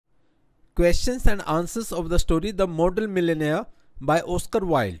Questions and answers of the story The Model Millionaire by Oscar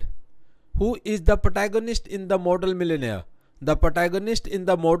Wilde. Who is the protagonist in The Model Millionaire? The protagonist in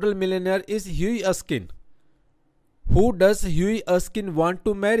The Model Millionaire is Hughie Erskine. Who does Hughie Erskine want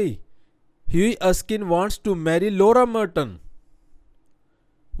to marry? Hughie Erskine wants to marry Laura Merton.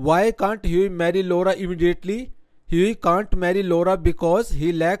 Why can't Hughie marry Laura immediately? Hughie can't marry Laura because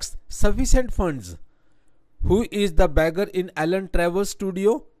he lacks sufficient funds. Who is the beggar in Alan Trevor's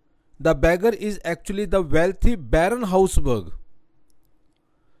studio? The beggar is actually the wealthy Baron Hausberg.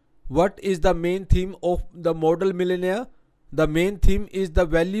 What is the main theme of The Model Millionaire? The main theme is the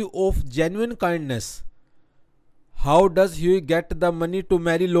value of genuine kindness. How does Hughie get the money to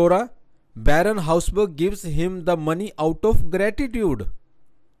marry Laura? Baron Hausberg gives him the money out of gratitude.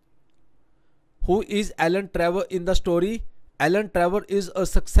 Who is Alan Trevor in the story? Alan Trevor is a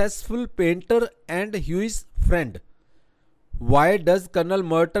successful painter and Hughie's friend. Why does Colonel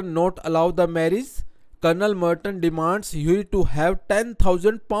Merton not allow the marriage? Colonel Merton demands Hughie to have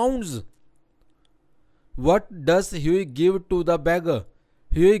 £10,000. What does Hughie give to the beggar?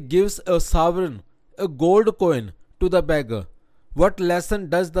 Hughie gives a sovereign, a gold coin, to the beggar. What lesson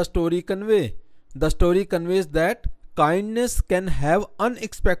does the story convey? The story conveys that kindness can have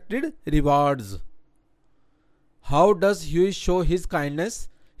unexpected rewards. How does Hughie show his kindness?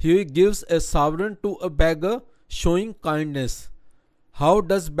 Hughie gives a sovereign to a beggar, showing kindness. How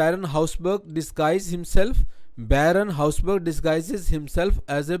does Baron Hausberg disguise himself? Baron Hausberg disguises himself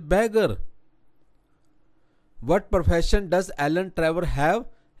as a beggar. What profession does Alan Trevor have?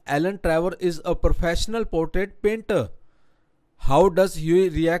 Alan Trevor is a professional portrait painter. How does Hughie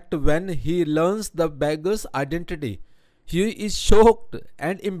react when he learns the beggar's identity? Hughie is shocked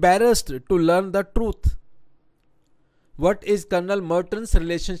and embarrassed to learn the truth. What is Colonel Merton's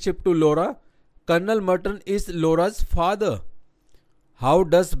relationship to Laura? Colonel Merton is Laura's father. How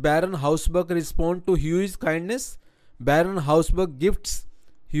does Baron Hausberg respond to Hughie's kindness? Baron Hausberg gifts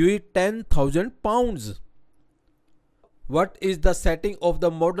Hughie £10,000. What is the setting of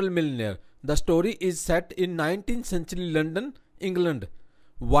The Model Millionaire? The story is set in 19th century London, England.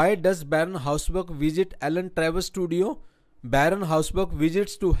 Why does Baron Hausberg visit Alan Trevor's studio? Baron Hausberg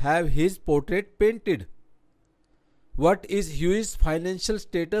visits to have his portrait painted. What is Hughie's financial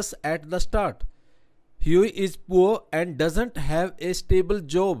status at the start? Hughie is poor and doesn't have a stable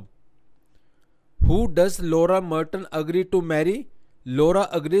job. Who does Laura Merton agree to marry? Laura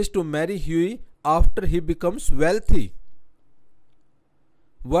agrees to marry Hughie after he becomes wealthy.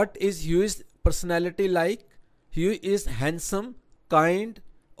 What is Hughie's personality like? Hughie is handsome, kind,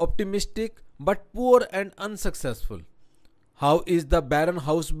 optimistic, but poor and unsuccessful. How is the Baron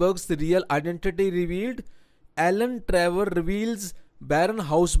Hausberg's real identity revealed? Alan Trevor reveals Baron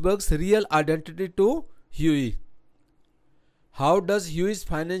Hausberg's real identity to Hughie. How does Hughie's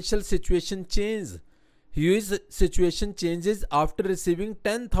financial situation change? Hughie's situation changes after receiving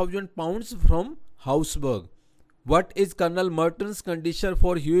 £10,000 from Hausberg. What is Colonel Merton's condition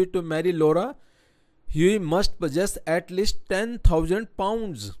for Hughie to marry Laura? Hughie must possess at least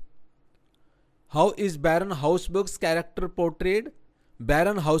 £10,000. How is Baron Hausberg's character portrayed?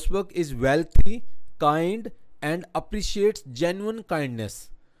 Baron Hausberg is wealthy, kind, and appreciates genuine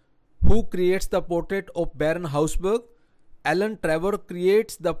kindness. Who creates the portrait of Baron Hausberg? Alan Trevor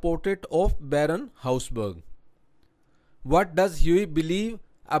creates the portrait of Baron Hausberg. What does Hughie believe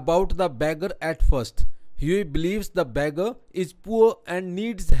about the beggar at first? Hughie believes the beggar is poor and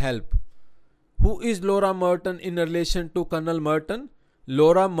needs help. Who is Laura Merton in relation to Colonel Merton?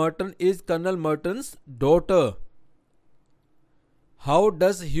 Laura Merton is Colonel Merton's daughter. How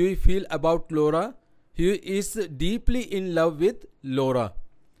does Hughie feel about Laura? Hughie is deeply in love with Laura.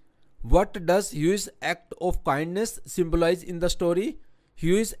 What does Hughie's act of kindness symbolize in the story?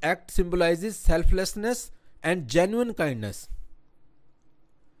 Hughie's act symbolizes selflessness and genuine kindness.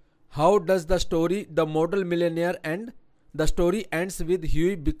 How does the story The Model Millionaire end? The story ends with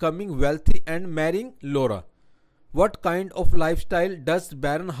Hughie becoming wealthy and marrying Laura. What kind of lifestyle does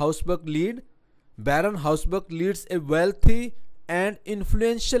Baron Hausberg lead? Baron Hausberg leads a wealthy and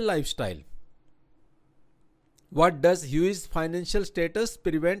influential lifestyle. What does Hughie's financial status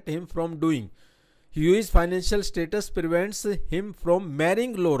prevent him from doing? Hughie's financial status prevents him from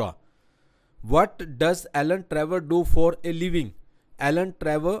marrying Laura. What does Alan Trevor do for a living? Alan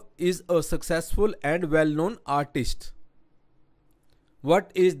Trevor is a successful and well-known artist.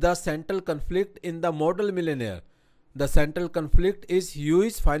 What is the central conflict in The Model Millionaire? The central conflict is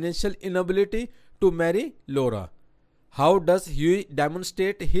Hughie's financial inability to marry Laura. How does Hughie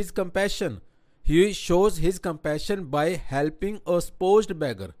demonstrate his compassion? Hughie shows his compassion by helping a supposed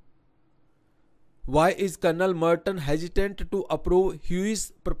beggar. Why is Colonel Merton hesitant to approve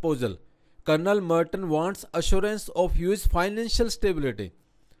Hughie's proposal? Colonel Merton wants assurance of Hugh's financial stability.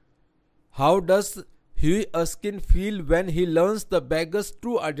 How does Hughie Erskine feel when he learns the beggar's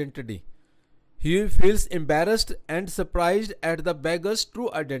true identity? Hughie feels embarrassed and surprised at the beggar's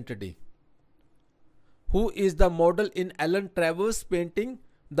true identity. Who is the model in Alan Travers' painting?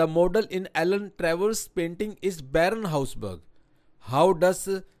 The model in Alan Travers' painting is Baron Hausberg. How does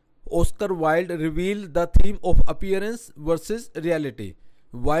Oscar Wilde reveal the theme of appearance versus reality?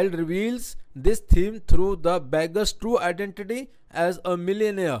 Wilde reveals this theme through the beggar's true identity as a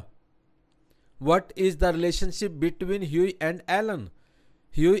millionaire. What is the relationship between Hughie and Alan?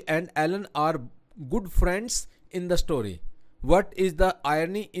 Hughie and Alan are good friends in the story. What is the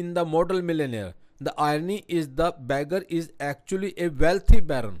irony in the Model Millionaire? The irony is the beggar is actually a wealthy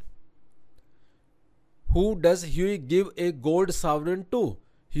baron. Who does Hughie give a gold sovereign to?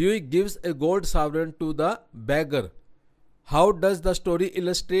 Hughie gives a gold sovereign to the beggar. How does the story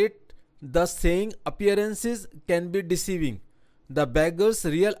illustrate the saying appearances can be deceiving? The beggar's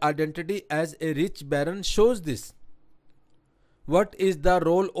real identity as a rich baron shows this. What is the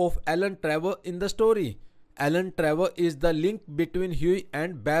role of Alan Travers in the story? Alan Travers is the link between Hughie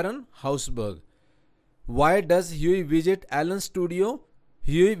and Baron Hausberg. Why does Hughie visit Alan's studio?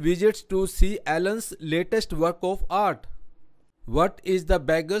 Hughie visits to see Alan's latest work of art. What is the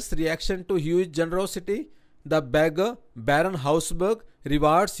beggar's reaction to Hughie's generosity? The beggar, Baron Hausberg,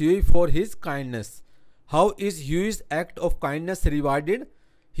 rewards Hughie for his kindness. How is Hughie's act of kindness rewarded?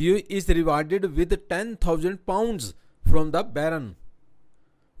 Hughie is rewarded with 10,000 pounds from the Baron.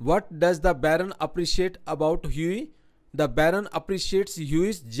 What does the Baron appreciate about Hughie? The Baron appreciates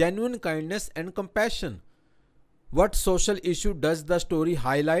Hughie's genuine kindness and compassion. What social issue does the story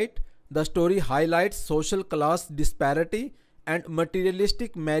highlight? The story highlights social class disparity and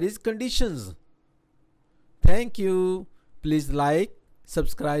materialistic marriage conditions. Thank you. Please like,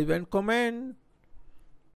 subscribe and comment.